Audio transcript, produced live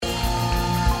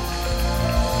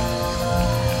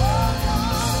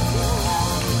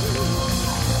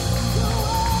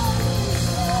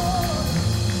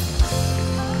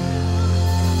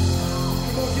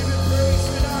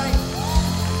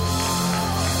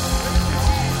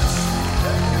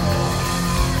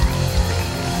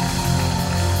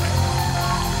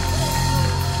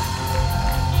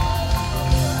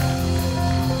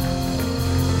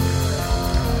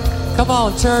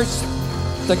Come on, church.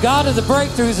 The God of the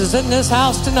breakthroughs is in this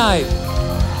house tonight.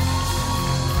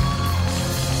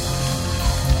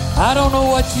 I don't know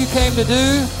what you came to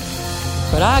do,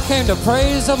 but I came to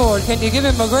praise the Lord. Can you give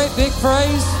him a great big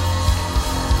praise?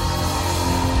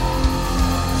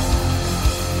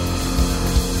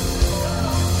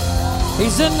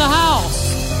 He's in the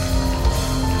house.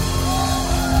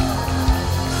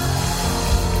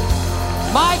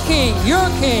 My King, your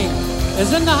King,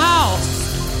 is in the house.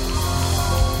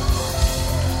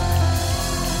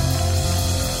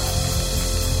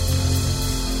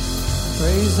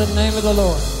 Praise the name of the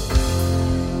Lord.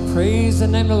 Praise the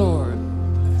name of the Lord.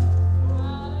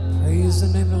 Praise the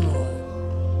name of the Lord.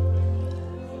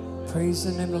 Praise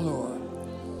the name of the Lord.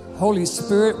 Holy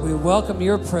Spirit, we welcome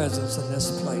your presence in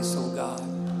this place, oh God.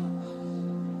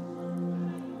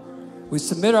 We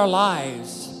submit our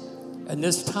lives and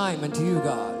this time unto you,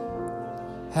 God.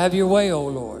 Have your way, oh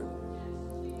Lord.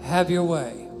 Have your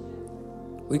way.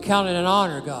 We count it an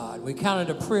honor, God. We count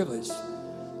it a privilege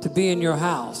to be in your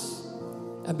house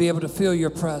and be able to feel your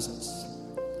presence.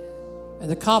 And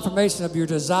the confirmation of your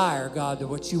desire, God, to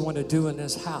what you want to do in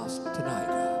this house tonight,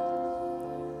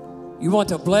 God. You want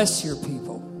to bless your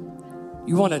people.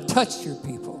 You want to touch your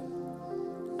people.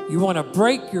 You want to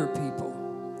break your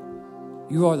people.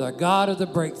 You are the God of the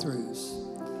breakthroughs.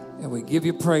 And we give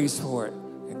you praise for it.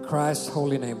 In Christ's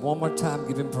holy name. One more time,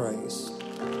 give him praise.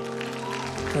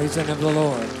 Praise the name of the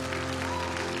Lord.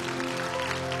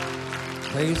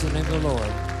 Praise the name of the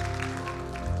Lord.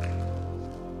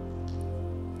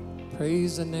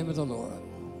 Praise the name of the Lord.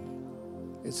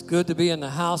 It's good to be in the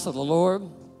house of the Lord.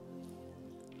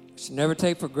 We should never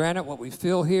take for granted what we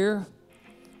feel here,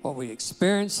 what we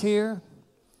experience here.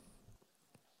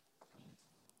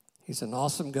 He's an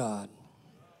awesome God.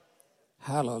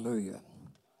 Hallelujah.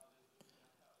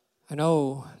 I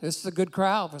know this is a good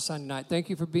crowd for Sunday night.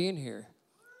 Thank you for being here.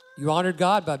 You honored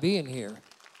God by being here.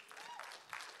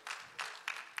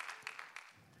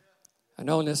 I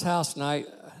know in this house tonight,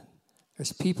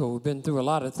 there's people who've been through a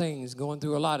lot of things, going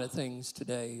through a lot of things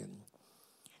today. And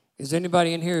is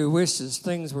anybody in here who wishes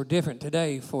things were different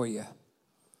today for you?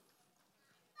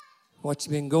 What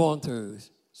you've been going through.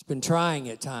 It's been trying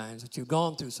at times, but you've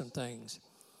gone through some things.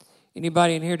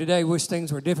 Anybody in here today wish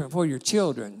things were different for your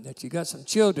children, that you got some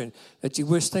children that you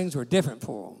wish things were different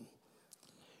for them?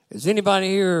 Is anybody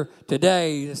here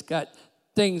today that's got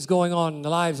things going on in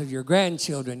the lives of your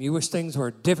grandchildren, you wish things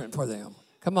were different for them?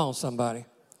 Come on, somebody.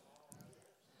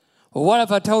 Well, what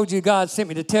if I told you God sent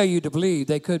me to tell you to believe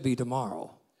they could be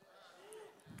tomorrow?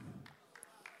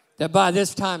 That by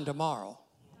this time tomorrow.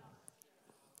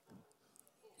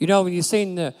 You know, when you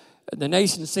seen the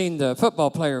nation seen the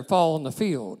football player fall on the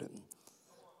field,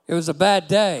 it was a bad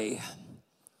day.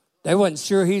 They wasn't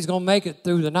sure he's going to make it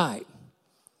through the night.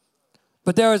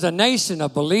 But there was a nation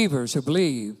of believers who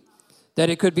believed that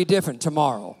it could be different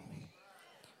tomorrow.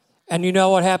 And you know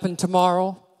what happened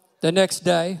tomorrow? The next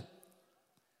day?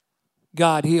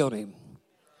 God healed him.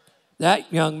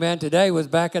 That young man today was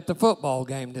back at the football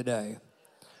game today.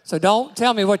 So don't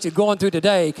tell me what you're going through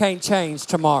today can't change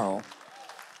tomorrow.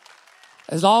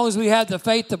 As long as we have the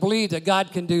faith to believe that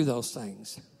God can do those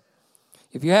things.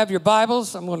 If you have your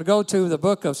Bibles, I'm going to go to the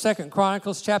book of 2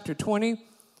 Chronicles chapter 20,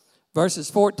 verses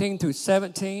 14 through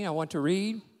 17. I want to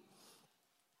read.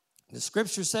 The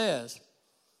scripture says,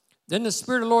 Then the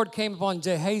Spirit of the Lord came upon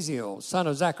Jehaziel, son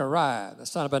of Zechariah, the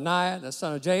son of Benaiah, the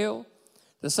son of Jael,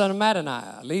 the son of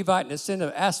Mattaniah, a Levite and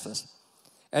descendant of Asphas,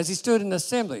 as he stood in the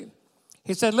assembly.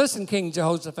 He said, Listen, King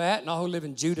Jehoshaphat, and all who live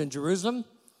in Judah and Jerusalem,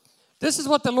 this is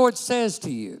what the Lord says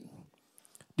to you.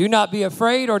 Do not be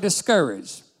afraid or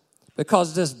discouraged because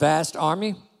of this vast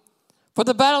army, for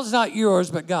the battle is not yours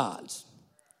but God's.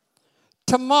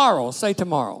 Tomorrow, say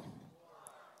tomorrow.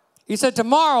 He said,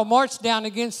 tomorrow march down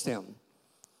against them.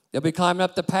 They'll be climbing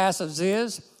up the pass of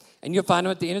Ziz, and you'll find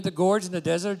them at the end of the gorge in the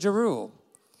desert of Jeruel.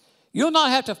 You'll not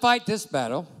have to fight this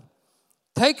battle.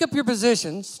 Take up your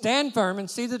positions, stand firm, and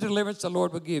see the deliverance the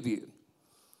Lord will give you.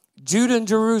 Judah and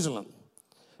Jerusalem,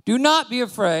 do not be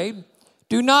afraid.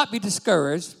 Do not be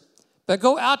discouraged, but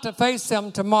go out to face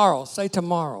them tomorrow. Say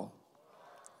tomorrow.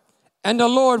 And the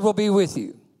Lord will be with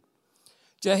you.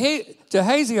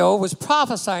 Jehaziel was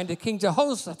prophesying to King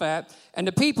Jehoshaphat and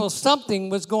the people something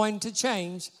was going to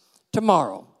change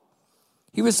tomorrow.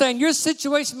 He was saying, your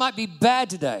situation might be bad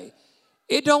today.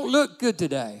 It don't look good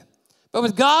today. But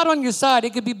with God on your side,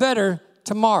 it could be better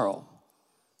tomorrow.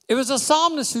 It was a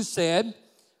psalmist who said,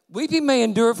 weeping may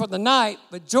endure for the night,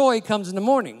 but joy comes in the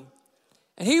morning.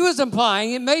 And he was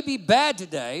implying it may be bad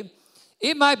today.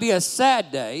 It might be a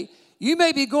sad day. You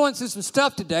may be going through some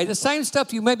stuff today, the same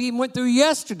stuff you maybe even went through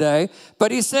yesterday.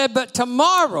 But he said, but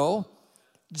tomorrow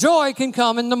Joy can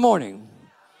come in the morning.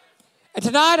 And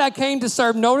tonight I came to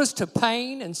serve notice to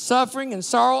pain and suffering and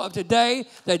sorrow of today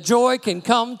that joy can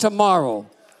come tomorrow.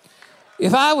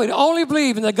 If I would only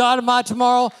believe in the God of my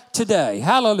tomorrow today.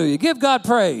 Hallelujah. Give God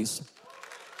praise.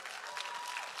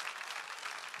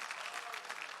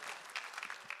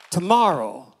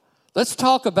 Tomorrow. Let's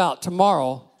talk about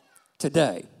tomorrow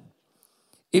today.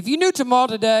 If you knew tomorrow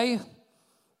today,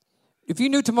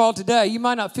 you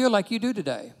might not feel like you do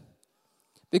today.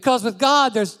 Because with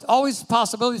God, there's always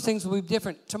possibilities things will be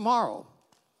different tomorrow.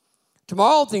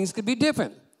 Tomorrow, things could be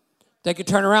different. They could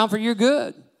turn around for your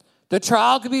good. The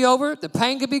trial could be over. The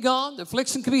pain could be gone. The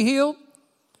affliction could be healed.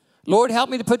 Lord, help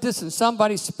me to put this in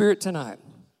somebody's spirit tonight.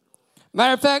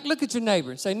 Matter of fact, look at your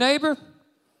neighbor and say, neighbor,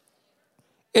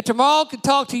 if tomorrow could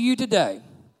talk to you today.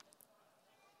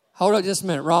 Hold on just a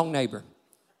minute. Wrong neighbor.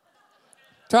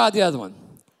 Try the other one.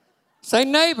 Say,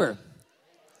 neighbor,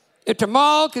 if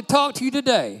tomorrow could talk to you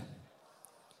today,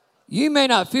 you may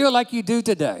not feel like you do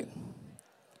today.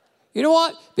 You know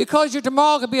what? Because your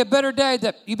tomorrow could be a better day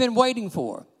that you've been waiting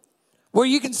for. Where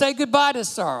you can say goodbye to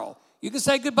sorrow. You can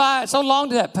say goodbye so long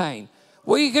to that pain.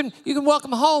 Where you can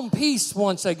welcome home peace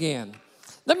once again.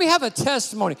 Let me have a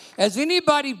testimony. Has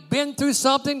anybody been through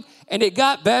something and it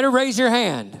got better? Raise your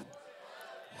hand.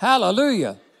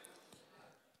 Hallelujah.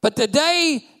 But the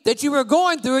day that you were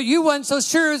going through it, you wasn't so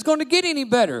sure it was going to get any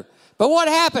better. But what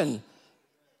happened?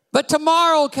 But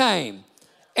tomorrow came,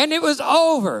 and it was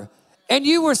over, and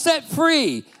you were set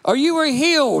free, or you were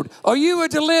healed, or you were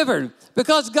delivered,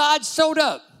 because God showed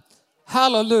up.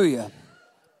 Hallelujah.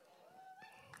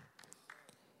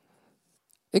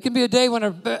 It can be a day when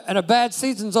a bad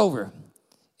season's over.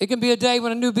 It can be a day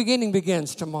when a new beginning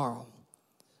begins tomorrow.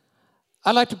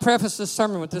 I'd like to preface this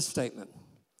sermon with this statement.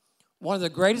 One of the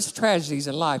greatest tragedies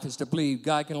in life is to believe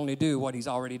God can only do what he's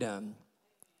already done.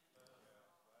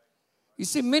 You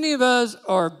see, many of us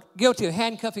are guilty of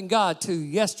handcuffing God to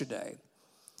yesterday.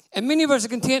 And many of us are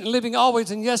content in living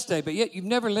always in yesterday, but yet you've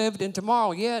never lived in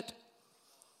tomorrow yet.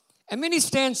 And many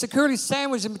stand securely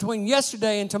sandwiched in between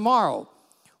yesterday and tomorrow,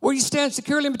 where you stand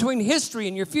securely in between history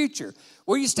and your future,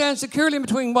 where you stand securely in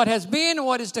between what has been and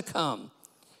what is to come.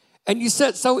 And you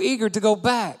sit so eager to go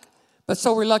back, but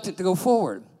so reluctant to go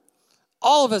forward.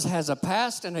 All of us has a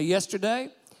past and a yesterday,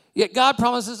 yet God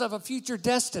promises of a future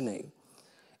destiny.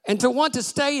 And to want to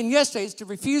stay in yesterday is to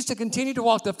refuse to continue to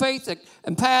walk the faith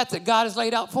and path that God has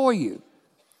laid out for you,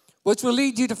 which will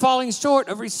lead you to falling short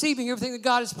of receiving everything that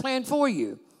God has planned for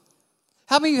you.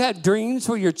 How many of you had dreams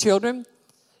for your children,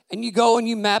 and you go and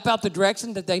you map out the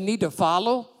direction that they need to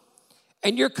follow,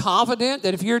 and you're confident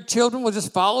that if your children will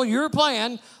just follow your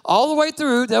plan all the way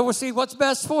through, they will see what's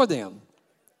best for them?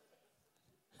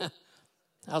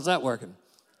 How's that working?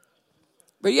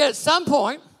 But yet at some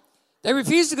point, they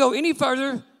refuse to go any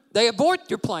further. They abort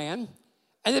your plan,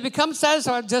 and they become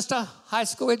satisfied with just a high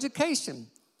school education.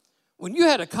 When you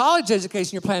had a college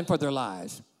education, you're planning for their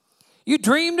lives. You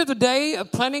dreamed of the day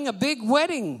of planning a big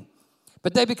wedding,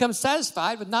 but they become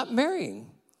satisfied with not marrying.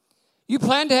 You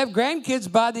plan to have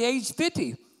grandkids by the age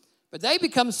 50, but they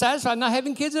become satisfied not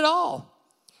having kids at all.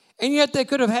 And yet they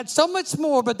could have had so much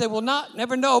more, but they will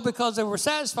never know because they were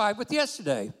satisfied with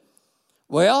yesterday.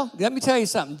 Well, let me tell you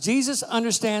something. Jesus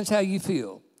understands how you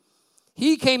feel.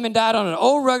 He came and died on an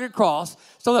old rugged cross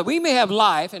so that we may have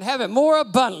life and have it more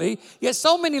abundantly, yet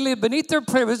so many live beneath their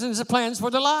privileges and plans for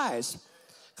their lives.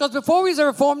 Because before we was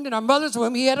ever formed in our mother's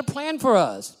womb, he had a plan for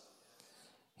us.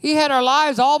 He had our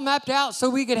lives all mapped out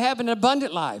so we could have an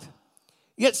abundant life.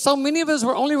 Yet so many of us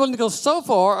were only willing to go so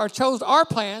far or chose our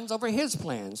plans over his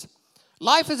plans.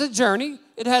 Life is a journey.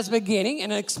 It has a beginning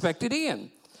and an expected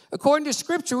end. According to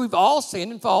Scripture, we've all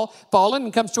sinned and fallen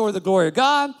and come short of the glory of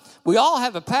God. We all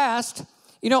have a past.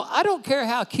 You know, I don't care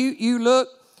how cute you look,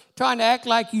 trying to act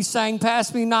like you sang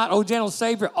 "Pass Me Not, O Gentle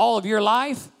Savior" all of your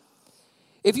life.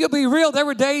 If you'll be real, there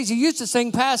were days you used to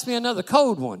sing "Pass Me Another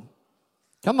Cold One."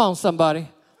 Come on, somebody.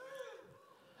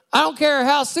 I don't care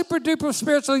how super duper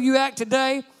spiritual you act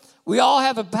today. We all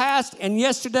have a past and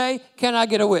yesterday. Can I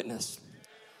get a witness?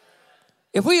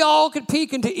 If we all could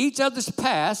peek into each other's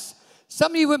past,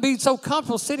 some of you wouldn't be so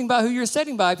comfortable sitting by who you're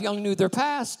sitting by if you only knew their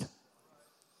past.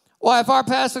 Why, if our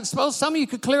past was exposed, some of you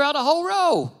could clear out a whole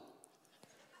row.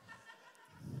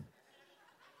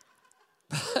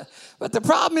 But the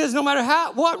problem is, no matter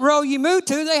what row you move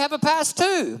to, they have a past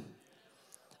too.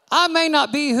 I may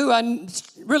not be who I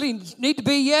really need to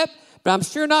be yet, but I'm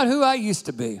sure not who I used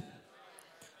to be.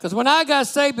 Because when I got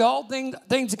saved, all things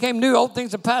became new, old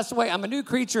things have passed away. I'm a new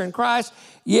creature in Christ.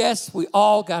 Yes, we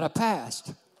all got a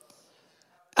past.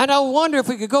 And I wonder if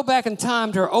we could go back in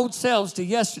time to our old selves to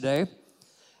yesterday,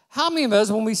 How many of us,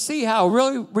 when we see how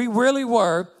we really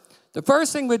were, the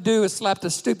first thing we do is slap the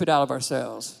stupid out of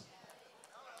ourselves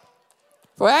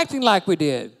for acting like we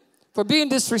did, for being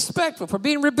disrespectful, for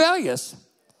being rebellious?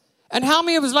 And how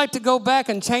many of us like to go back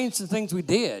and change some things we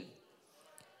did,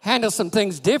 handle some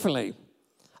things differently?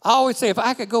 I always say, if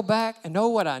I could go back and know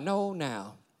what I know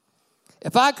now,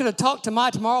 if I could have talked to my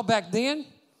tomorrow back then,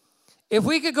 if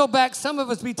we could go back, some of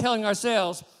us be telling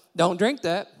ourselves, don't drink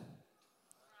that,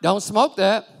 don't smoke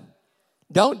that,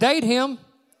 don't date him,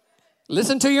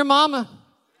 listen to your mama,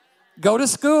 go to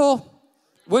school.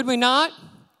 Would we not?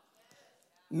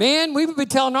 Men, we would be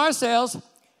telling ourselves,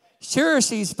 sure,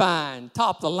 she's fine,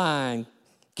 top of the line,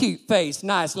 cute face,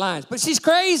 nice lines, but she's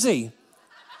crazy.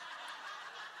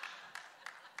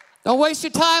 Don't waste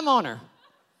your time on her.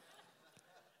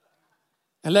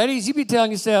 And ladies, you be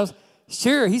telling yourselves,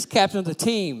 sure, he's captain of the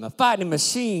team, a fighting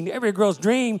machine, every girl's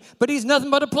dream, but he's nothing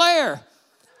but a player.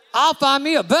 I'll find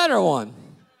me a better one.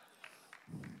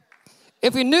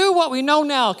 If we knew what we know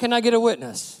now, can I get a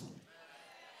witness?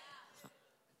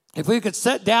 If we could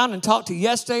sit down and talk to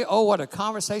yesterday, oh, what a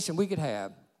conversation we could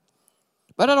have.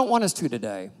 But I don't want us to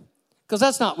today, because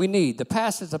that's not what we need. The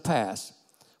past is the past.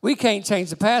 We can't change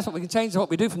the past, but we can change what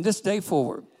we do from this day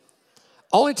forward.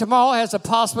 Only tomorrow has the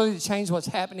possibility to change what's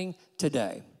happening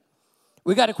today.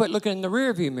 We got to quit looking in the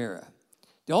rearview mirror.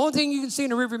 The only thing you can see in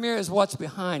the rearview mirror is what's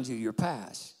behind you, your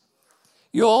past.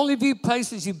 You'll only view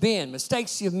places you've been,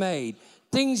 mistakes you've made,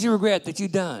 things you regret that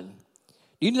you've done.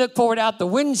 You need to look forward out the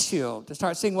windshield to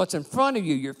start seeing what's in front of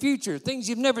you, your future, things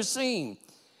you've never seen.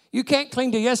 You can't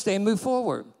cling to yesterday and move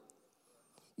forward.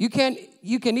 You can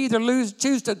either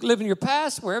choose to live in your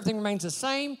past where everything remains the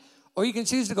same, or you can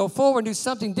choose to go forward and do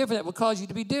something different that will cause you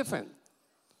to be different.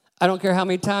 I don't care how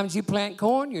many times you plant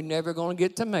corn, you're never going to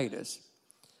get tomatoes.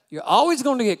 You're always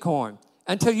going to get corn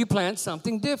until you plant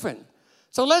something different.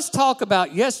 So let's talk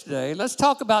about yesterday. Let's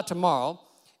talk about tomorrow.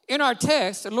 In our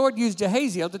text, the Lord used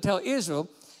Jahaziel to tell Israel,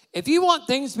 if you want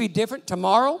things to be different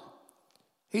tomorrow,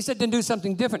 he said, then do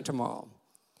something different tomorrow.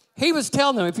 He was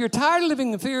telling them, if you're tired of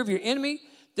living in fear of your enemy,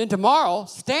 then tomorrow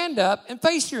stand up and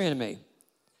face your enemy.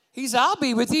 He said, I'll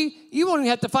be with you. You won't even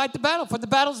have to fight the battle, for the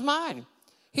battle's mine.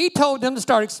 He told them to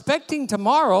start expecting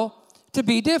tomorrow to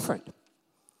be different.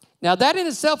 Now, that in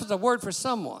itself is a word for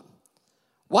someone.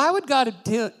 Why would God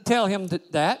tell him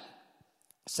that?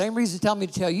 Same reason he's telling me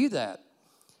to tell you that.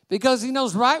 Because he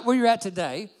knows right where you're at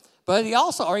today, but he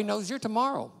also already knows your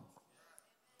tomorrow.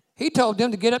 He told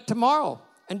them to get up tomorrow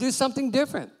and do something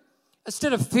different.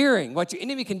 Instead of fearing what your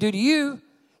enemy can do to you,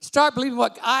 start believing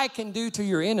what I can do to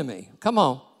your enemy. Come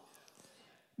on.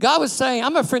 God was saying,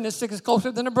 I'm a friend that sticks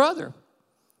closer than a brother.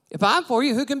 If I'm for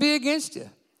you, who can be against you?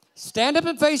 Stand up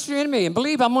and face your enemy and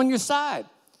believe I'm on your side.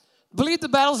 Believe the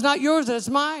battle's not yours, it's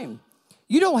mine.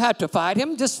 You don't have to fight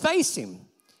him, just face him.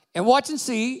 And watch and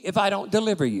see if I don't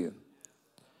deliver you.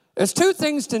 There's two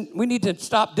things we need to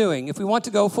stop doing if we want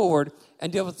to go forward and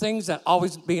deal with things that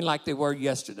always being like they were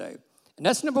yesterday. And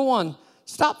that's number one,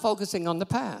 stop focusing on the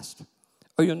past,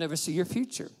 or you'll never see your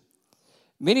future.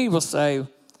 Many will say,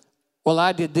 well,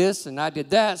 I did this and I did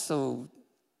that, so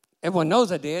everyone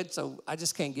knows I did, so I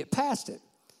just can't get past it.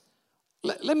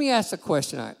 Let me ask a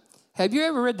question. Have you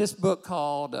ever read this book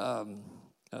called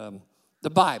The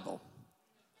Bible?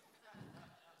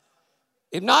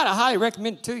 If not, I highly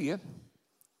recommend it to you.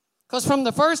 Because from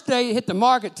the first day it hit the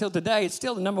market till today, it's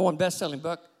still the number one best-selling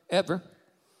book ever.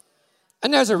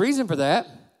 And there's a reason for that.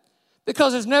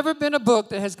 Because there's never been a book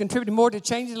that has contributed more to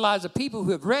changing the lives of people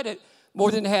who have read it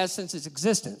more than it has since its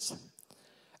existence.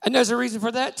 And there's a reason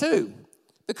for that too.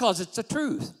 Because it's the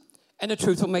truth. And the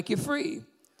truth will make you free.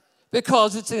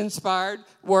 Because it's an inspired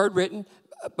word written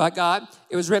by God.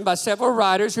 It was written by several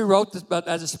writers who wrote this, but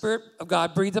as the Spirit of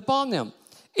God breathed upon them.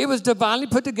 It was divinely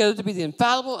put together to be the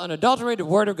infallible, unadulterated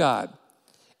Word of God.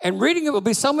 And reading it will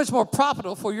be so much more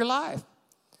profitable for your life.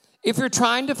 If you're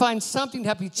trying to find something to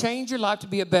help you change your life to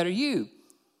be a better you,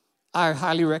 I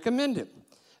highly recommend it.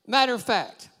 Matter of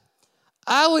fact,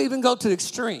 I will even go to the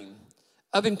extreme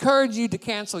of encouraging you to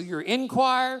cancel your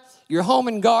Enquirer, your Home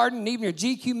and Garden, and even your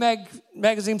GQ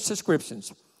magazine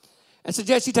subscriptions. And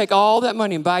suggest you take all that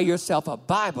money and buy yourself a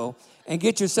Bible and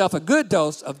get yourself a good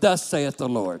dose of Thus saith the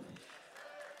Lord.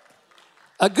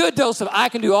 A good dose of I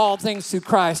can do all things through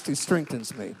Christ who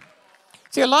strengthens me.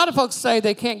 See, a lot of folks say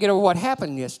they can't get over what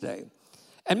happened yesterday.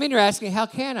 And many are asking, how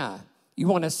can I? You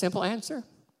want a simple answer?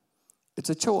 It's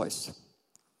a choice.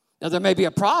 Now, there may be a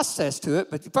process to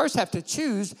it, but you first have to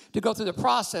choose to go through the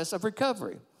process of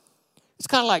recovery. It's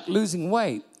kind of like losing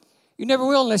weight. You never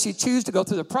will unless you choose to go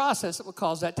through the process that will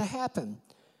cause that to happen.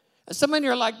 And so many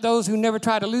are like those who never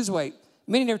try to lose weight.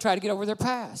 Many never try to get over their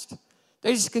past.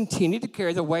 They just continue to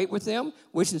carry the weight with them,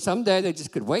 wishing someday they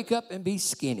just could wake up and be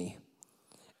skinny.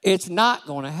 It's not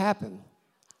going to happen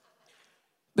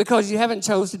because you haven't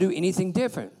chosen to do anything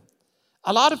different.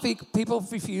 A lot of people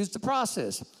refuse the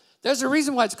process. There's a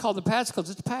reason why it's called the past, because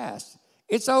it's past.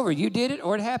 It's over. You did it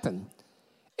or it happened.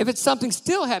 If it's something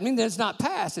still happening, then it's not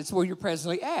past. It's where you're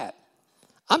presently at.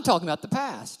 I'm talking about the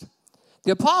past.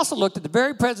 The apostle looked at the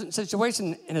very present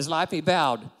situation in his life, and he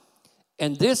bowed,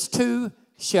 and this too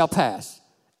shall pass.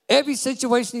 Every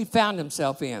situation he found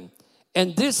himself in,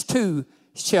 and this too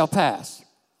shall pass.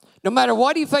 No matter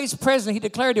what he faced presently, he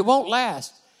declared it won't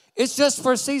last. It's just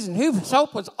for a season. His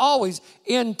hope was always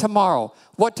in tomorrow,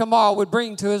 what tomorrow would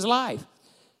bring to his life.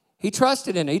 He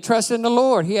trusted in it. He trusted in the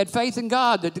Lord. He had faith in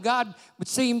God, that God would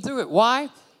see him through it. Why?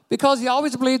 Because he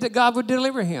always believed that God would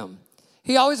deliver him.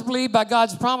 He always believed by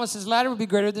God's promise his latter would be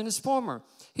greater than his former.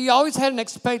 He always had an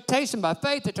expectation by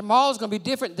faith that tomorrow is going to be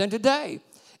different than today.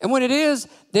 And when it is,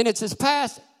 then it's his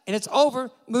past and it's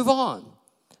over, move on.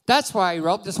 That's why he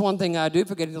wrote, this one thing I do,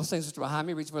 forgetting those things which are behind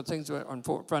me, reaching for the things that are in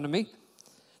front of me.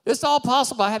 This is all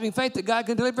possible by having faith that God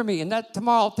can deliver me and that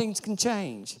tomorrow things can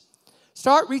change.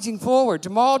 Start reaching forward.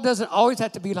 Tomorrow doesn't always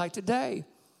have to be like today.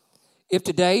 If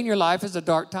today in your life is a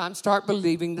dark time, start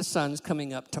believing the sun's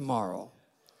coming up tomorrow.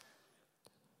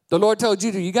 The Lord told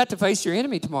you got to face your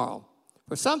enemy tomorrow.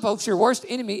 For some folks, your worst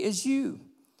enemy is you.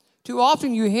 Too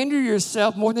often you hinder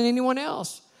yourself more than anyone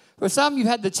else. For some, you've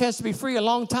had the chance to be free a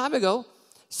long time ago.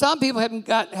 Some people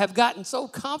have gotten so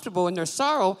comfortable in their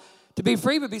sorrow. To be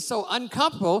free would be so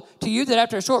uncomfortable to you that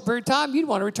after a short period of time, you'd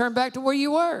want to return back to where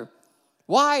you were.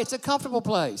 Why? It's a comfortable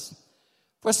place.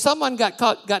 For someone got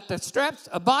the straps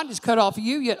of bondage cut off of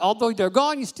you, yet although they're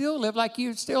gone, you still live like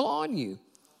you're still on you.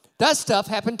 That stuff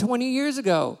happened 20 years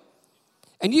ago.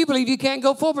 And you believe you can't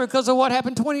go forward because of what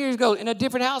happened 20 years ago in a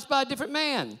different house by a different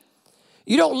man.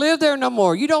 You don't live there no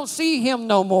more. You don't see him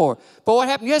no more. But what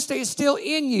happened yesterday is still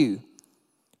in you.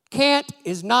 Can't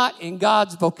is not in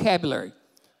God's vocabulary.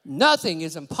 Nothing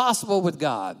is impossible with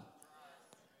God.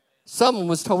 Someone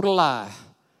was told a lie.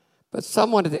 But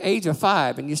someone at the age of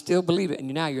 5 and you still believe it,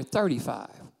 and now you're 35.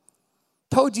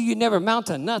 Told you never amount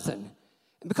to nothing.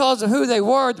 And because of who they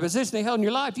were, the position they held in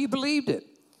your life, you believed it.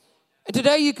 And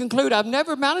today you conclude, I've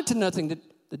never amounted to nothing.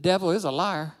 The devil is a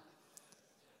liar.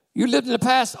 You lived in the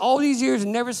past all these years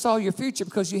and never saw your future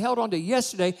because you held on to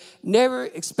yesterday, never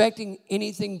expecting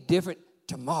anything different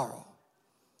tomorrow.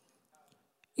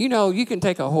 You know, you can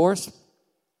take a horse.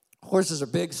 Horses are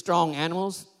big, strong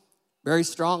animals, very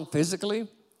strong physically.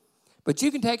 But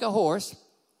you can take a horse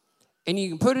and you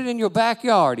can put it in your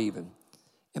backyard even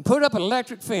and put up an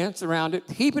electric fence around it,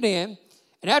 keep it in,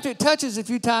 and after it touches a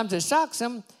few times, it shocks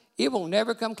him, it will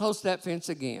never come close to that fence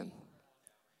again.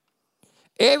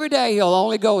 Every day he'll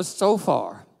only go so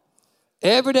far.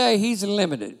 Every day he's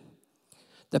limited.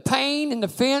 The pain in the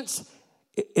fence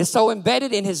is so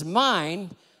embedded in his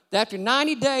mind that after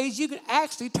 90 days you can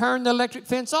actually turn the electric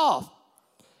fence off.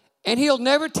 And he'll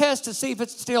never test to see if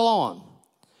it's still on.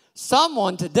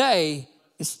 Someone today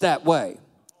is that way.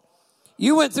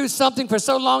 You went through something for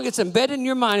so long, it's embedded in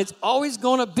your mind. It's always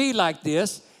going to be like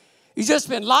this. You've just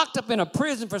been locked up in a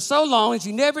prison for so long that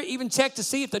you never even checked to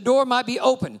see if the door might be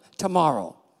open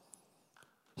tomorrow.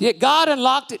 Yet God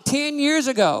unlocked it 10 years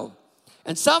ago.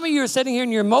 And some of you are sitting here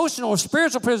in your emotional or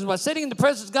spiritual prison by sitting in the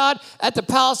presence of God at the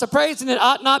palace of praise, and it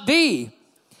ought not be.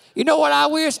 You know what I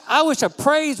wish? I wish a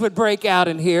praise would break out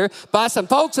in here by some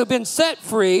folks who have been set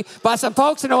free, by some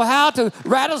folks who know how to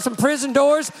rattle some prison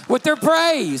doors with their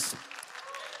praise.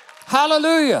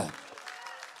 Hallelujah.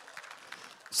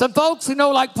 Some folks who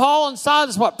know, like Paul and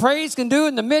Silas, what praise can do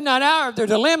in the midnight hour of their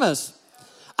dilemmas.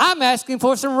 I'm asking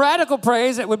for some radical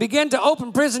praise that would begin to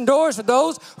open prison doors for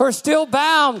those who are still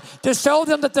bound, to show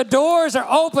them that the doors are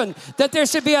open, that there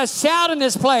should be a shout in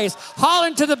this place,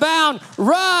 hollering to the bound,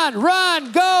 run,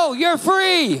 run, go, you're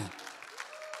free.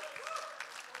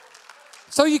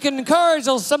 So you can encourage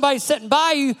somebody sitting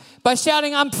by you by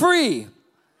shouting, I'm free.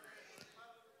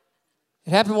 It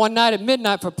happened one night at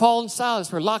midnight for Paul and Silas,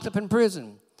 who were locked up in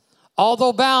prison.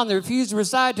 Although bound, they refused to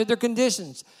reside to their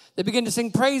conditions. They began to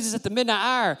sing praises at the midnight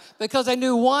hour because they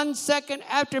knew 1 second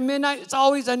after midnight, it's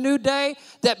always a new day,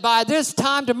 that by this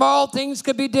time tomorrow things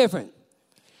could be different.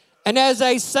 And as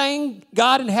they sang,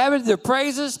 God inhabited their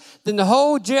praises. Then the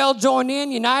whole jail joined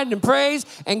in, united in praise.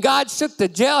 And God shook the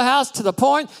jailhouse to the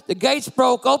point the gates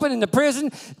broke open in the prison,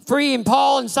 freeing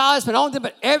Paul and Silas, but only them,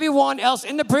 but everyone else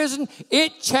in the prison.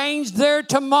 It changed their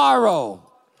tomorrow.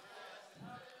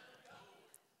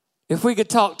 If we could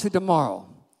talk to tomorrow,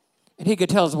 and he could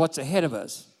tell us what's ahead of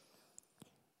us.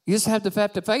 You just have to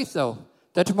have the faith, though,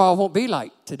 that tomorrow won't be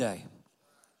like today.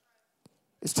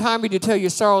 It's time for you to tell your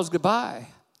sorrows goodbye.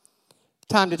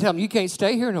 Time to tell them you can't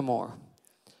stay here no more.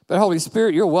 But Holy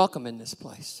Spirit, you're welcome in this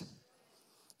place.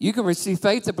 You can receive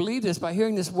faith to believe this by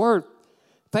hearing this word.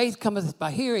 Faith cometh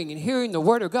by hearing, and hearing the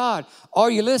word of God.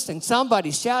 Are you listening?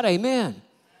 Somebody shout amen.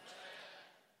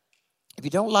 If you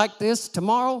don't like this,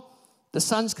 tomorrow, the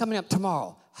sun's coming up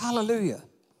tomorrow. Hallelujah.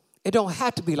 It don't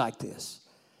have to be like this.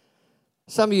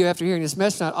 Some of you, after hearing this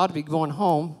message, ought to be going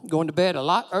home, going to bed a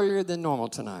lot earlier than normal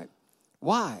tonight.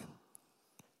 Why?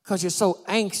 Because you're so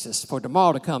anxious for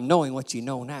tomorrow to come, knowing what you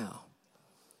know now.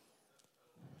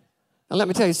 Now, let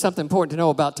me tell you something important to know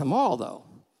about tomorrow, though.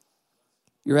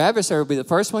 Your adversary will be the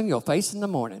first one you'll face in the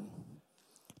morning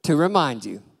to remind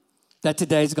you that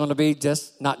today's going to be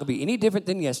just not going to be any different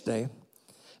than yesterday.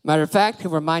 Matter of fact,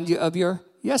 he'll remind you of your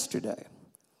yesterday.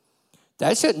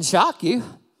 That shouldn't shock you.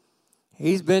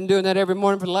 He's been doing that every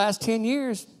morning for the last 10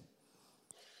 years.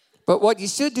 But what you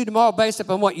should do tomorrow based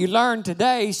upon what you learned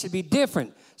today should be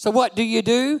different. So what do?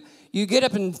 You get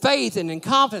up in faith and in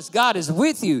confidence God is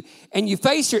with you. And you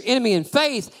face your enemy in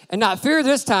faith and not fear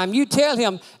this time. You tell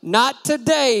him, not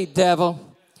today, devil.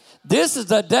 This is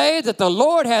the day that the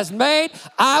Lord has made.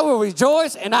 I will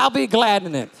rejoice and I'll be glad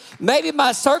in it. Maybe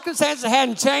my circumstances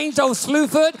hadn't changed, oh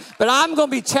slewfoot, but I'm going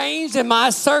to be changed in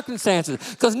my circumstances.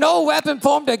 Because no weapon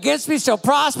formed against me shall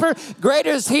prosper.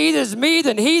 Greater is he that is me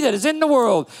than he that is in the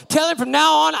world. Tell him from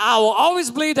now on, I will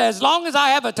always believe that as long as I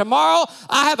have a tomorrow,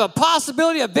 I have a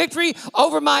possibility of victory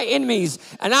over my enemies.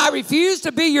 And I refuse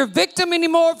to be your victim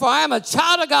anymore, for I am a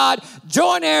child of God,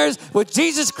 joint heirs with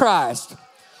Jesus Christ.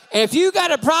 And if you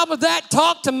got a problem with that,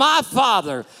 talk to my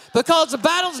Father, because the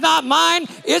battle's not mine,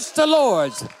 it's the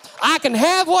Lord's. I can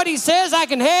have what he says I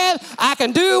can have. I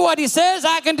can do what he says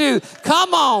I can do.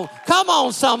 Come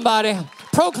on, somebody.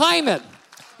 Proclaim it.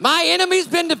 My enemy's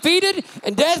been defeated,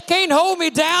 and death can't hold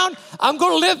me down. I'm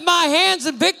going to lift my hands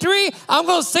in victory. I'm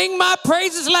going to sing my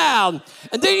praises loud.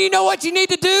 And then you know what you need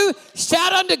to do?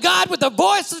 Shout unto God with a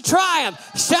voice of triumph.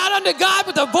 Shout unto God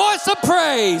with a voice of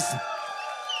praise.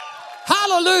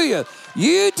 Hallelujah.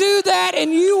 You do that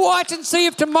and you watch and see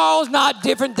if tomorrow's not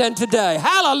different than today.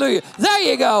 Hallelujah. There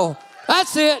you go.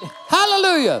 That's it.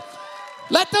 Hallelujah.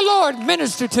 Let the Lord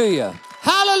minister to you.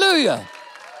 Hallelujah.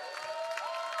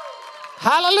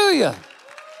 Hallelujah.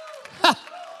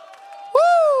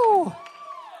 Woo.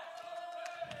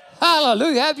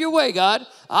 Hallelujah. Have your way, God.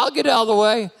 I'll get out of the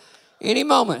way any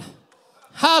moment.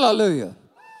 Hallelujah.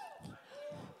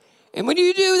 And when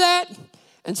you do that,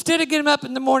 instead of getting up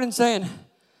in the morning saying,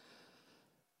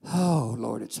 oh,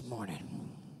 Lord, it's morning,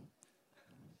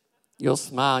 you'll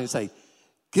smile and say,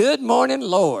 good morning,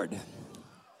 Lord.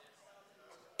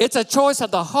 It's a choice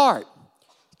of the heart.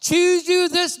 Choose you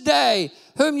this day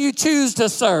whom you choose to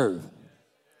serve. And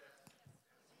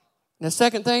the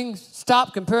second thing,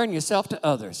 stop comparing yourself to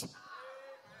others.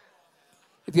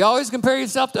 If you always compare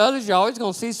yourself to others, you're always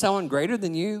going to see someone greater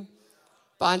than you,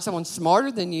 find someone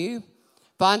smarter than you,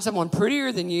 find someone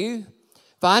prettier than you,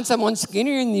 find someone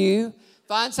skinnier than you,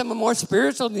 find someone more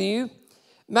spiritual than you.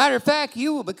 Matter of fact,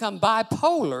 you will become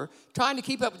bipolar trying to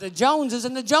keep up with the Joneses,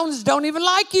 and the Joneses don't even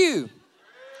like you.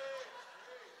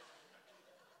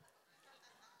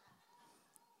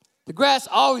 The grass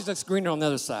always looks greener on the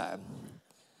other side.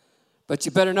 But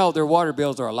you better know their water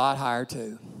bills are a lot higher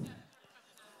too.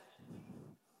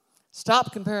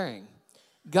 Stop comparing.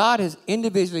 God has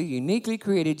individually, uniquely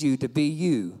created you to be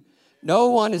you.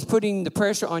 No one is putting the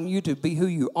pressure on you to be who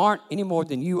you aren't any more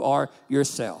than you are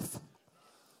yourself.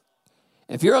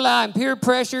 If you're allowing peer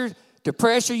pressure to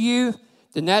pressure you,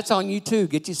 then that's on you too.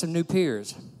 Get you some new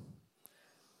peers.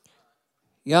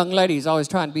 Young ladies always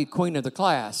trying to be queen of the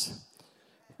class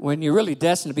when you're really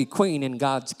destined to be queen in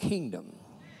God's kingdom.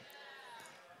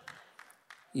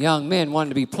 Young men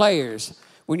wanting to be players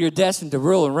when you're destined to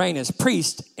rule and reign as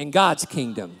priest in God's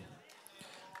kingdom.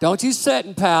 Don't you sit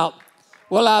and pout.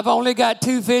 Well, I've only got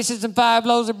 2 fishes and 5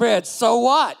 loaves of bread. So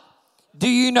what? Do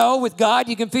you know with God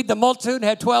you can feed the multitude and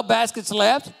have 12 baskets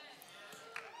left?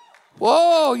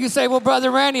 Whoa, you say, well,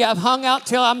 Brother Randy, I've hung out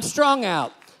till I'm strung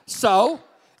out. So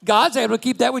God's able to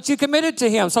keep that which you committed to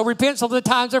him. So repent so the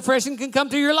times of refreshing can come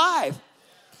to your life.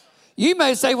 You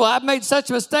may say, well, I've made such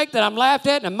a mistake that I'm laughed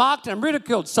at and mocked and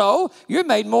ridiculed. So you're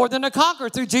made more than a conqueror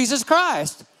through Jesus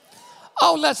Christ.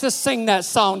 Oh, let's just sing that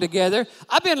song together.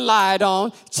 I've been lied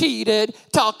on, cheated,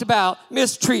 talked about,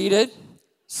 mistreated.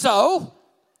 So,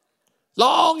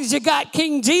 long as you got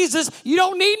King Jesus, you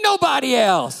don't need nobody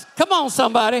else. Come on,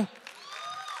 somebody.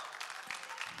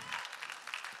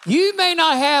 You may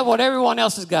not have what everyone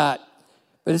else has got,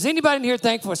 but is anybody in here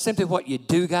thankful for simply what you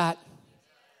do got?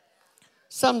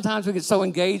 Sometimes we get so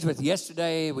engaged with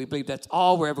yesterday, we believe that's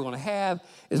all we're ever going to have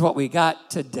is what we got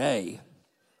today.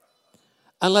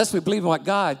 unless we believe in what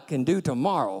God can do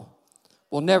tomorrow,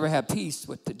 we'll never have peace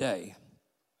with today.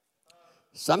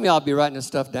 Some of y'all be writing this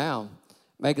stuff down,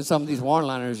 making some of these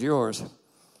one-liners yours.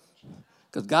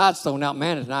 Because God's throwing out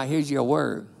manna tonight. Here's your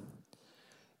word.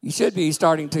 You should be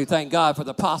starting to thank God for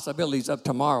the possibilities of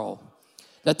tomorrow.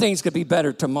 That things could be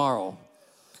better tomorrow.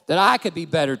 That I could be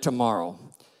better tomorrow.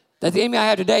 That the enemy I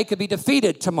have today could be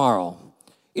defeated tomorrow.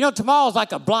 You know, tomorrow's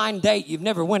like a blind date you've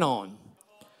never went on.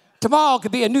 Tomorrow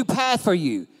could be a new path for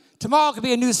you. Tomorrow could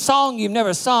be a new song you've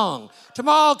never sung.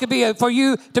 Tomorrow could be for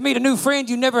you to meet a new friend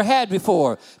you never had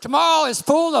before. Tomorrow is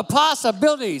full of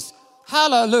possibilities.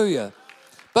 Hallelujah.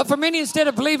 But for many, instead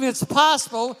of believing it's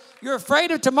possible, you're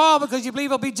afraid of tomorrow because you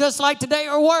believe it'll be just like today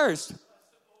or worse.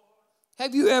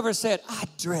 Have you ever said, I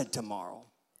dread tomorrow?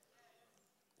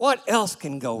 What else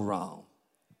can go wrong?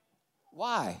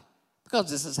 Why? Because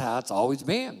this is how it's always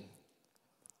been.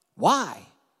 Why?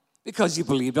 Because you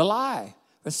believed a lie.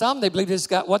 For some, they believe it's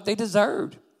got what they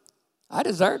deserved. I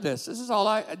deserve this. This is all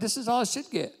I should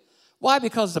get. Why?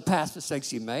 Because the past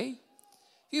mistakes you made.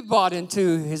 You bought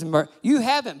into his you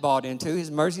haven't bought into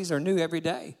his mercies are new every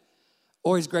day,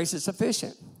 or his grace is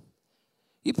sufficient.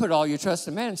 You put all your trust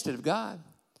in man instead of God.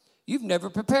 You've never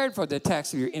prepared for the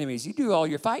attacks of your enemies. You do all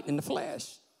your fighting in the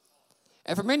flesh.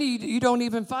 And for many, you don't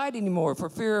even fight anymore for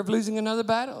fear of losing another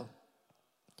battle.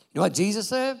 You know what Jesus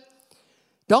said?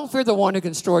 Don't fear the one who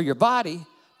can destroy your body,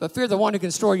 but fear the one who can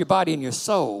destroy your body and your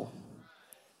soul.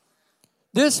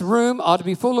 This room ought to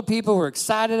be full of people who are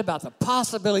excited about the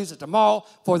possibilities of tomorrow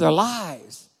for their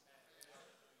lives.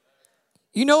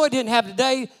 You know it didn't happen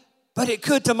today, but it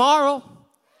could tomorrow.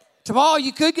 Tomorrow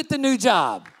you could get the new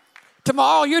job.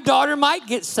 Tomorrow your daughter might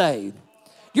get saved.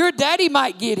 Your daddy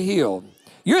might get healed.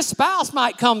 Your spouse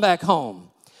might come back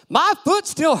home. My foot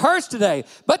still hurts today,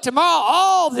 but tomorrow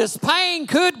all this pain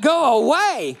could go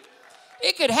away.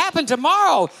 It could happen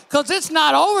tomorrow because it's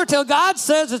not over till God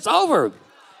says it's over.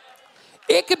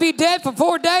 It could be dead for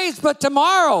 4 days, but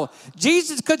tomorrow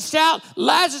Jesus could shout,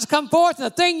 Lazarus, come forth, and the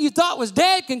thing you thought was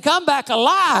dead can come back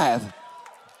alive.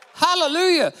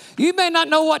 Hallelujah. You may not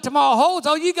know what tomorrow holds.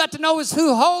 All you got to know is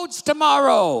who holds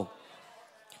tomorrow.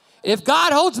 If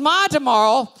God holds my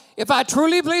tomorrow, if I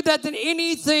truly believe that, then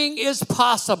anything is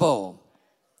possible.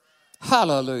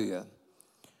 Hallelujah.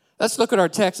 Let's look at our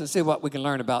text and see what we can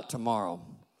learn about tomorrow.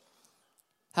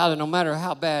 How that no matter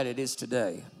how bad it is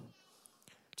today.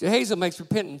 Jehaziel makes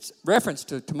reference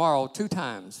to tomorrow 2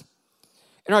 times.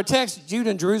 In our text,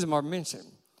 Judah and Jerusalem are mentioned.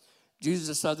 Judah is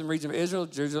the southern region of Israel.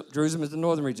 Jerusalem is the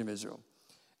northern region of Israel.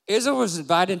 Israel was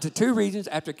divided into 2 regions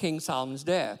after King Solomon's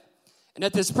death. And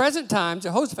at this present time,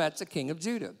 Jehoshaphat's the king of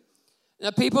Judah.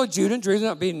 The people of Judah and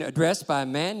Jerusalem are being addressed by a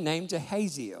man named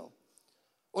Jehaziel.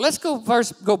 Well, let's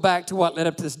go back to what led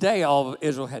up to this day all of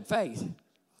Israel had faith.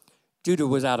 Judah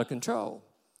was out of control.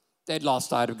 They'd lost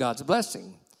sight of God's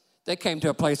blessing. They came to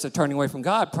a place of turning away from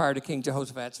God prior to King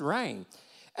Jehoshaphat's reign.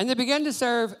 And they began to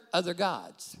serve other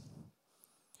gods.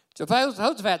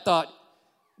 Jehoshaphat thought,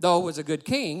 though he was a good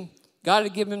king, God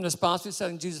had given him the responsibility of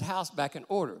setting Jesus' house back in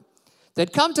order.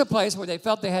 They'd come to a place where they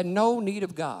felt they had no need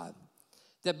of God.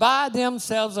 That by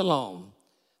themselves alone,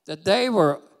 that they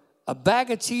were a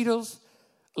bag of Cheetos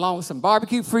along with some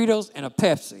barbecue Fritos and a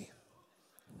Pepsi.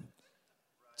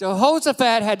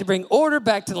 Jehoshaphat had to bring order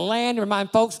back to the land and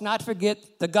remind folks not to forget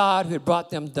the God who had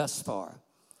brought them thus far.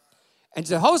 And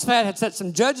Jehoshaphat had set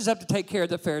some judges up to take care of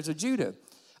the affairs of Judah.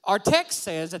 Our text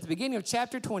says at the beginning of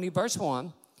chapter 20, verse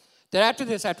 1, that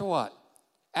after what?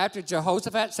 After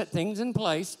Jehoshaphat set things in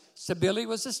place, stability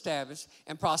was established,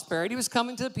 and prosperity was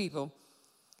coming to the people.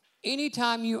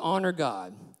 Anytime you honor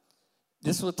God,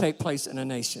 this will take place in a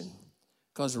nation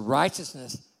because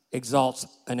righteousness exalts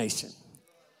a nation.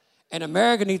 And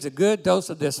America needs a good dose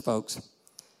of this, folks.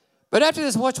 But after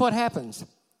this, watch what happens.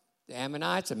 The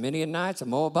Ammonites, the Midianites, the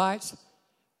Moabites,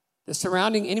 the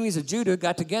surrounding enemies of Judah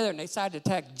got together and they decided to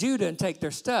attack Judah and take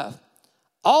their stuff.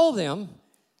 All of them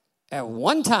at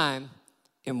one time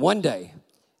in one day.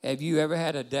 Have you ever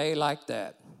had a day like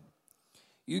that?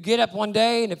 You get up one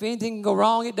day and if anything can go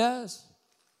wrong, it does.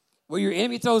 Where your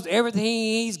enemy throws everything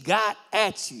he's got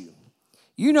at you.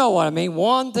 You know what I mean.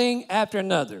 One thing after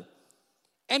another.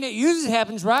 And it usually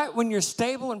happens right when you're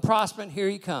stable and prospering. Here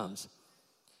he comes.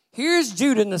 Here's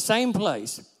Judah in the same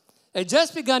place. They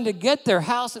just begun to get their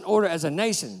house in order as a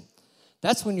nation.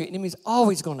 That's when your enemy's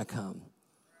always going to come.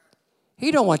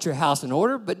 He don't want your house in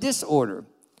order, but disorder.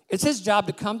 It's his job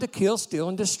to come to kill, steal,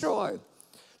 and destroy.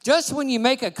 Just when you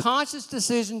make a conscious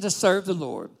decision to serve the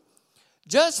Lord.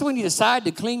 Just when you decide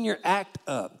to clean your act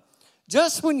up.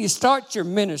 Just when you start your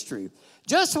ministry.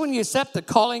 Just when you accept the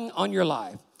calling on your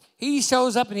life. He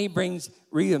shows up and he brings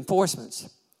reinforcements.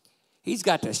 He's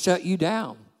got to shut you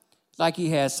down like he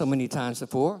has so many times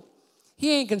before.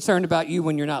 He ain't concerned about you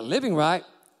when you're not living right,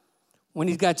 when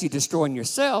he's got you destroying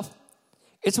yourself.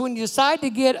 It's when you decide to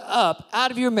get up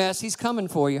out of your mess, he's coming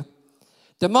for you.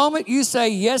 The moment you say,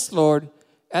 yes, Lord,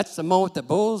 that's the moment the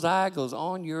bullseye goes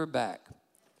on your back,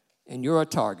 and you're a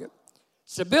target.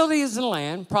 Stability is in the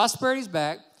land, prosperity is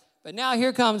back, but now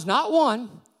here comes not one,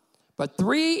 but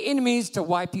 3 enemies to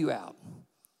wipe you out.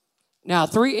 Now,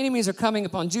 3 enemies are coming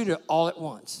upon Judah all at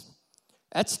once.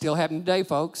 That's still happening today,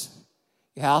 folks.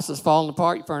 Your house is falling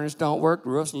apart, your furnace don't work, the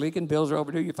roof's leaking, bills are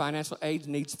overdue, your financial aid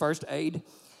needs first aid.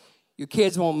 Your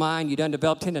kids won't mind. You done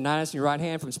developed tendonitis in your right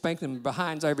hand from spanking them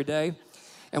behinds every day.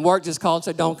 And work just called and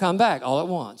said, don't come back all at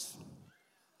once.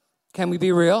 Can we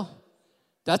be real?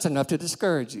 That's enough to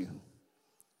discourage you.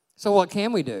 So what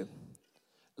can we do?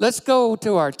 Let's go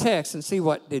to our text and see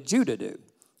what did Judah do.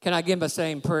 Can I begin by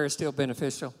saying prayer is still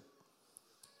beneficial?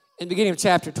 In the beginning of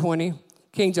chapter 20,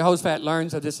 King Jehoshaphat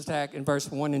learns of this attack in verse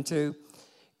 1 and 2.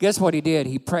 Guess what he did?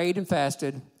 He prayed and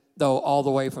fasted, though, all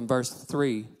the way from verse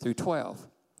 3 through 12.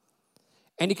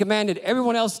 And he commanded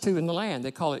everyone else to in the land.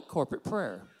 They call it corporate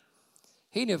prayer.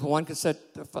 He knew if one could set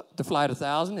the flight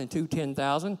 1,000 and 2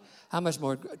 10,000, how much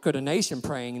more could a nation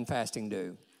praying and fasting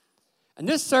do? And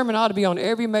this sermon ought to be on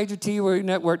every major TV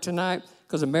network tonight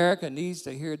because America needs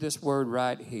to hear this word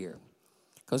right here.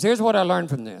 Because here's what I learned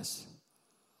from this.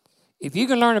 If you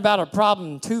can learn about a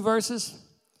problem in 2 verses,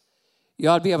 you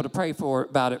ought to be able to pray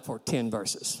about it for 10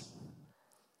 verses.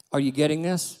 Are you getting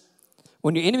this?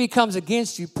 When your enemy comes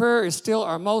against you, prayer is still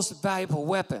our most valuable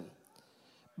weapon.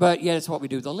 But yet it's what we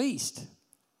do the least.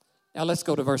 Now let's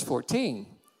go to verse 14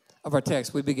 of our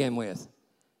text we begin with.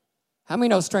 How many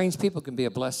know strange people can be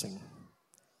a blessing?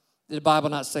 Did the Bible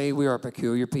not say we are a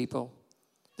peculiar people?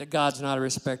 That God's not a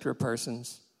respecter of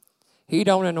persons? He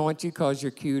don't anoint you because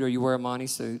you're cute or you wear Armani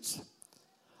suits.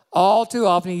 All too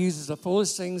often he uses the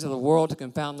foolish things of the world to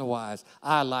confound the wise.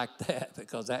 I like that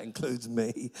because that includes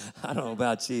me. I don't know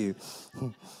about you.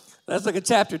 Let's look at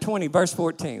chapter 20, verse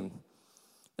 14.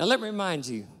 Now let me remind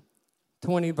you,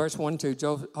 20, verse 1 and 2,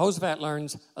 Jehoshaphat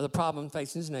learns of the problem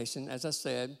facing his nation, as I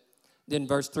said. Then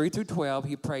verse 3 through 12,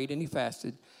 he prayed and he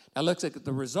fasted. Now look at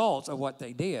the results of what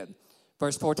they did.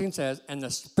 Verse 14 says, and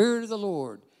the Spirit of the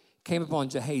Lord came upon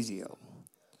Jahaziel.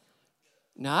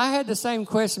 Now, I had the same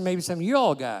question maybe some of you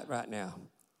all got right now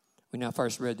when I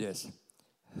first read this.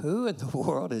 Who in the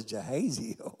world is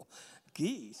Jahaziel?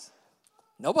 Geez.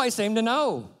 Nobody seemed to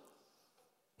know.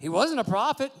 He wasn't a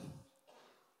prophet.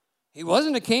 He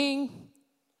wasn't a king.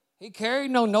 He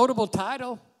carried no notable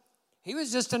title. He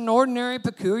was just an ordinary,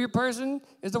 peculiar person,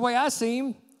 is the way I see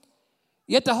him.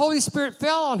 Yet the Holy Spirit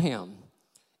fell on him,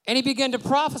 and he began to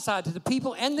prophesy to the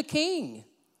people and the king.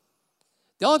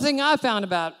 The only thing I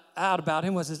found out about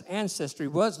him was his ancestry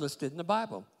was listed in the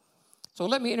Bible. So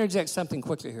let me interject something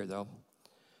quickly here, though.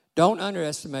 Don't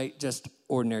underestimate just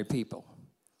ordinary people.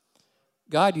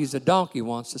 God used a donkey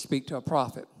once to speak to a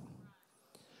prophet.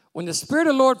 When the Spirit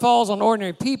of the Lord falls on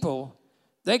ordinary people,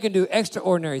 they can do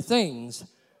extraordinary things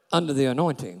under the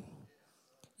anointing.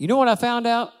 You know what I found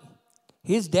out?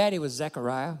 His daddy was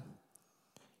Zechariah.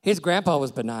 His grandpa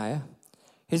was Benaiah.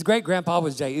 His great-grandpa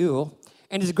was Jeuel.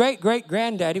 And his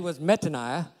great-great-granddaddy was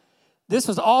Mattaniah. This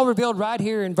was all revealed right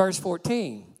here in verse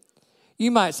 14.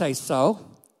 You might say, so?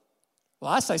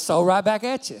 Well, I say so right back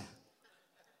at you.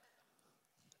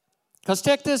 Because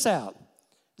check this out.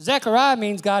 Zechariah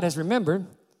means God has remembered.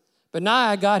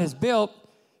 Benaiah, God has built.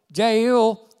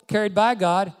 Jeuel, carried by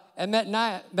God. And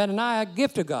Mattaniah,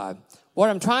 gift of God. What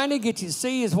I'm trying to get you to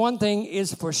see is one thing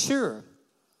is for sure.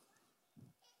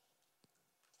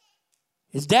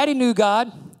 His daddy knew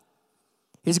God.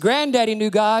 His granddaddy knew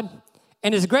God,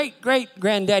 and his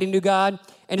great-great-granddaddy knew God,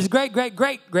 and his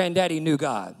great-great-great-granddaddy knew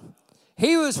God.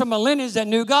 He was from a lineage that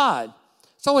knew God.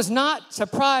 So it's not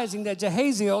surprising that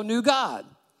Jahaziel knew God.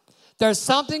 There's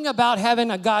something about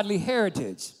having a godly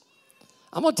heritage.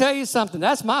 I'm going to tell you something.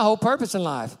 That's my whole purpose in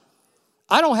life.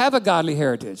 I don't have a godly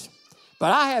heritage,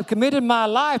 but I have committed my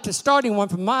life to starting one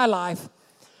from my life.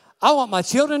 I want my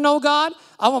children to know God.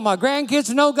 I want my grandkids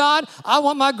to know God. I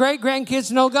want my great-grandkids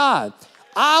to know God.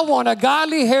 I want a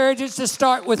godly heritage to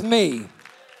start with me.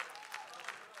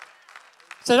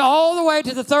 So all the way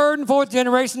to the 3rd and 4th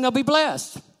generation, they'll be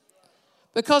blessed.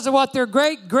 Because of what their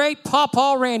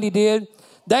great-great-papa Randy did,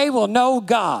 they will know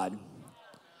God.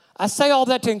 I say all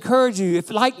that to encourage you.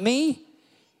 If, like me,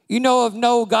 you know of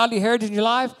no godly heritage in your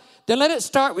life, then let it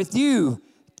start with you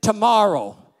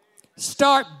tomorrow.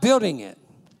 Start building it.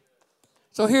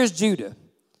 So here's Judah.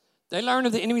 They learn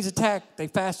of the enemy's attack. They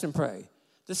fast and pray.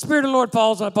 The Spirit of the Lord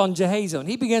falls upon Jahaziel, and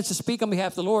he begins to speak on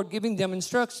behalf of the Lord, giving them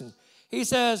instruction. He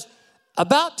says,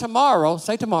 About tomorrow,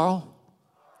 say tomorrow.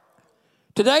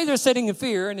 Today they're sitting in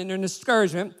fear and in their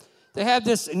discouragement. They have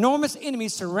this enormous enemy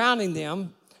surrounding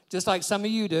them, just like some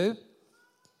of you do.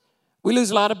 We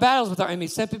lose a lot of battles with our enemy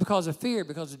simply because of fear,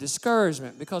 because of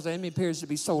discouragement, because the enemy appears to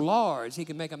be so large. He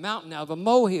can make a mountain out of a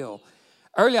molehill.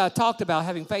 Earlier I talked about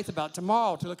having faith about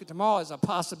tomorrow, to look at tomorrow as a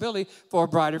possibility for a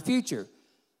brighter future,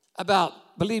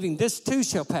 about believing this too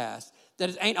shall pass, that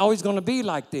it ain't always going to be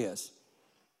like this.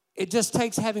 It just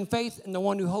takes having faith in the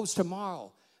one who holds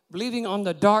tomorrow, believing on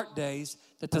the dark days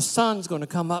that the sun's going to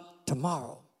come up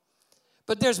tomorrow.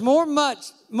 But there's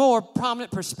much more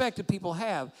prominent perspective people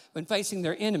have when facing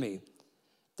their enemy.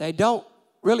 They don't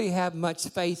really have much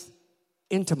faith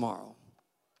in tomorrow.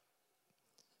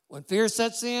 When fear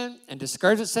sets in and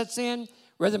discouragement sets in,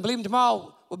 rather than believing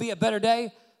tomorrow will be a better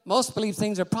day, most believe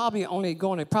things are probably only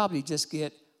going to probably just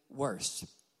get worse.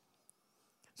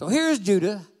 So here's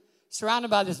Judah,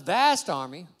 surrounded by this vast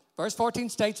army. Verse 14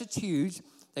 states it's huge.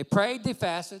 They prayed, they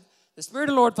fasted. The Spirit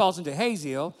of the Lord falls into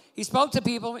Hazael. He spoke to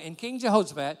people in King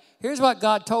Jehoshaphat. Here's what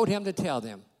God told him to tell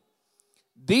them.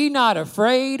 Be not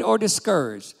afraid or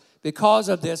discouraged because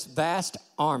of this vast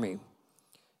army.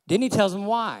 Then he tells them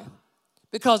why.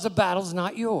 Because the battle's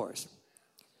not yours.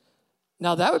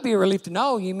 Now that would be a relief to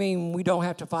know. You mean we don't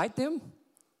have to fight them?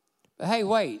 But hey,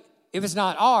 wait. If it's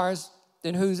not ours,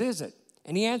 then whose is it?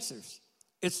 And he answers,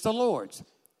 it's the Lord's.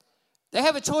 They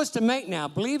have a choice to make now,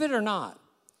 believe it or not.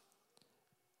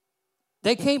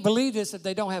 They can't believe this if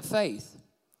they don't have faith.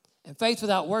 And faith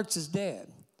without works is dead.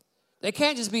 They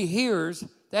can't just be hearers,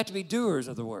 they have to be doers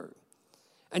of the word.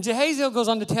 And Jehaziel goes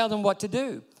on to tell them what to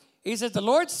do. He says, the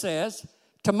Lord says,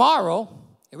 tomorrow,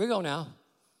 here we go now,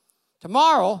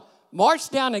 tomorrow, march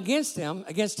down against them,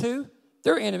 against who?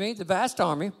 Their enemy, the vast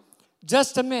army,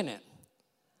 just a minute.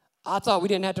 I thought we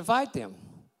didn't have to fight them.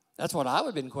 That's what I would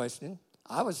have been questioning.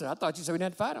 I thought you said we didn't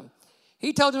have to fight them.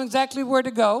 He told them exactly where to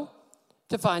go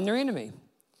to find their enemy.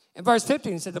 In verse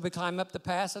 15, he said they'll be climbing up the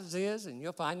pass of Ziz, and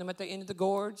you'll find them at the end of the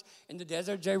gorge in the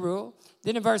desert of Jeruel.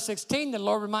 Then in verse 16, the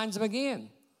Lord reminds them again,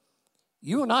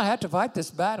 you will not have to fight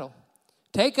this battle.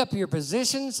 Take up your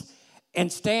positions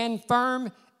and stand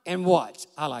firm and watch.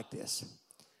 I like this.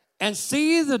 And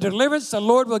see the deliverance the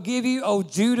Lord will give you, O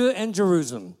Judah and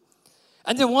Jerusalem.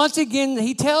 And then once again,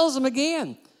 he tells them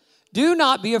again, do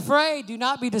not be afraid. Do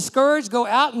not be discouraged. Go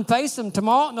out and face them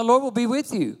tomorrow, and the Lord will be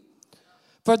with you.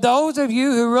 For those of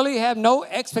you who really have no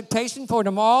expectation for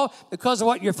tomorrow because of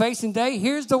what you're facing today,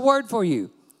 here's the word for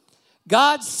you.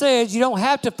 God says you don't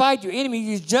have to fight your enemy.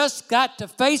 You just got to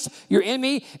face your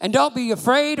enemy, and don't be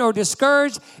afraid or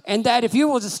discouraged. And that if you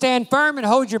will just stand firm and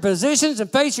hold your positions and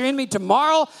face your enemy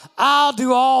tomorrow, I'll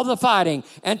do all the fighting.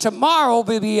 And tomorrow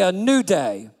will be a new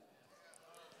day.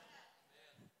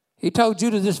 He told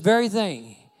Judah this very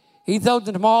thing. He told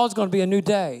them tomorrow is going to be a new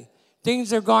day.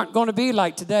 Things aren't going to be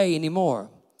like today anymore.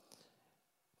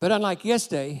 But unlike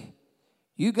yesterday,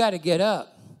 you got to get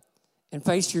up and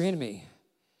face your enemy.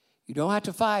 You don't have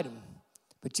to fight them,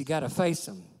 but you got to face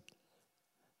them.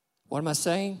 What am I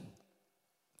saying?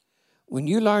 When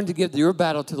you learn to give your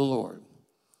battle to the Lord,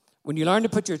 when you learn to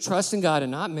put your trust in God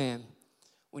and not man,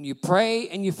 when you pray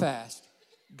and you fast,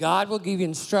 God will give you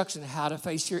instruction how to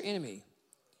face your enemy.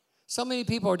 So many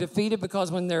people are defeated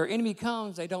because when their enemy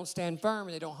comes, they don't stand firm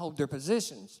and they don't hold their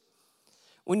positions.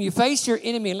 When you face your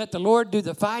enemy and let the Lord do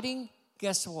the fighting,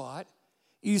 guess what?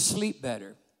 You sleep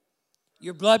better.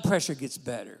 Your blood pressure gets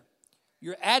better.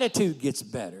 Your attitude gets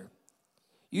better.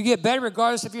 You get better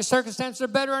regardless if your circumstances are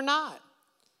better or not.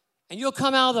 And you'll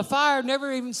come out of the fire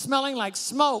never even smelling like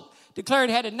smoke, declaring,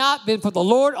 had it not been for the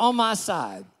Lord on my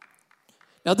side.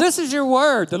 Now this is your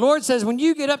word. The Lord says when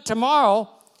you get up tomorrow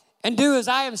and do as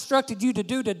I instructed you to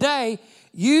do today,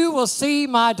 you will see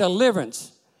my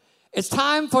deliverance. It's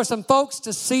time for some folks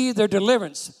to see their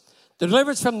deliverance.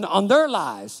 Deliverance on their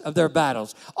lives, of their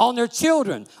battles, on their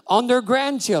children, on their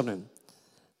grandchildren.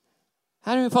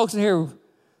 How many folks in here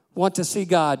want to see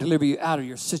God deliver you out of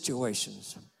your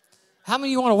situations? How many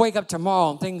of you want to wake up tomorrow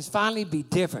and things finally be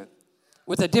different,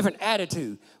 with a different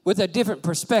attitude, with a different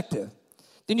perspective?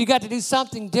 Then you got to do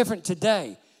something different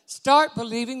today. Start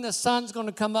believing the sun's going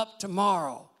to come up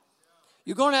tomorrow.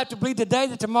 You're going to have to believe today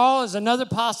that tomorrow is another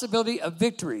possibility of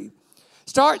victory.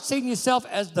 Start seeing yourself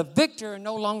as the victor and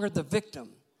no longer the victim.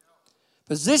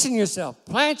 Position yourself.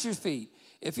 Plant your feet.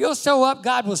 If you'll show up,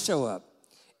 God will show up.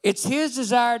 It's his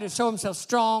desire to show himself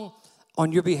strong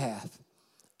on your behalf.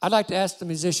 I'd like to ask the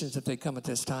musicians if they come at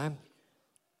this time.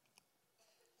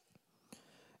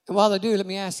 And while they do, let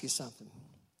me ask you something.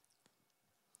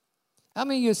 How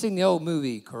many of you have seen the old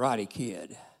movie Karate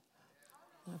Kid?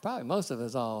 Probably most of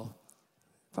us all.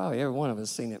 Probably every one of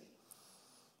us seen it.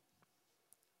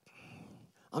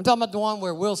 I'm talking about the one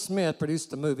where Will Smith produced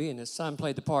the movie and his son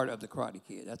played the part of the Karate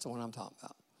Kid. That's the one I'm talking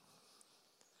about.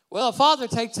 Well, a father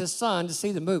takes his son to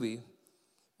see the movie.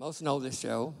 Most know this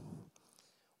show.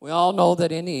 We all know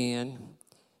that in the end,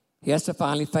 he has to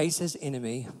finally face his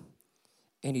enemy,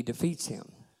 and he defeats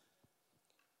him.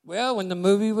 Well, when the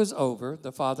movie was over,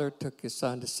 the father took his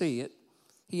son to see it.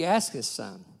 He asked his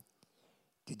son,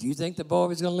 "Did you think the boy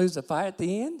was going to lose the fight at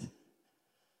the end?"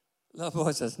 The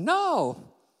boy says, "No,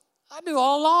 I knew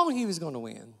all along he was going to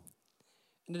win."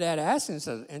 And the dad asked him,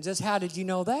 says, "And just how did you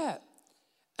know that?"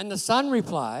 And the son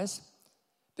replies,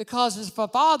 "Because his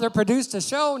father produced a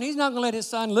show and he's not going to let his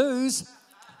son lose."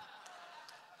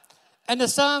 And the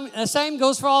same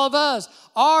goes for all of us.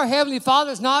 Our Heavenly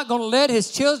Father is not going to let his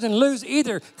children lose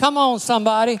either. Come on,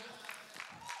 somebody.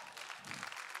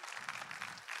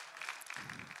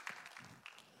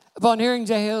 Upon hearing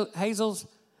Hazael's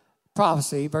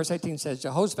prophecy, verse 18 says,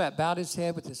 Jehoshaphat bowed his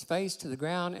head with his face to the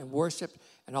ground and worshiped,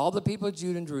 and all the people of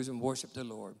Judah and Jerusalem worshiped the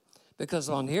Lord. Because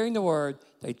on hearing the word,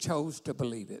 they chose to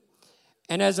believe it.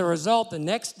 And as a result, the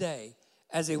next day,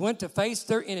 as they went to face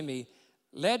their enemy,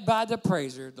 led by the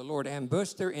praiser, the Lord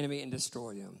ambushed their enemy and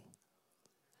destroyed them.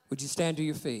 Would you stand to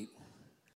your feet?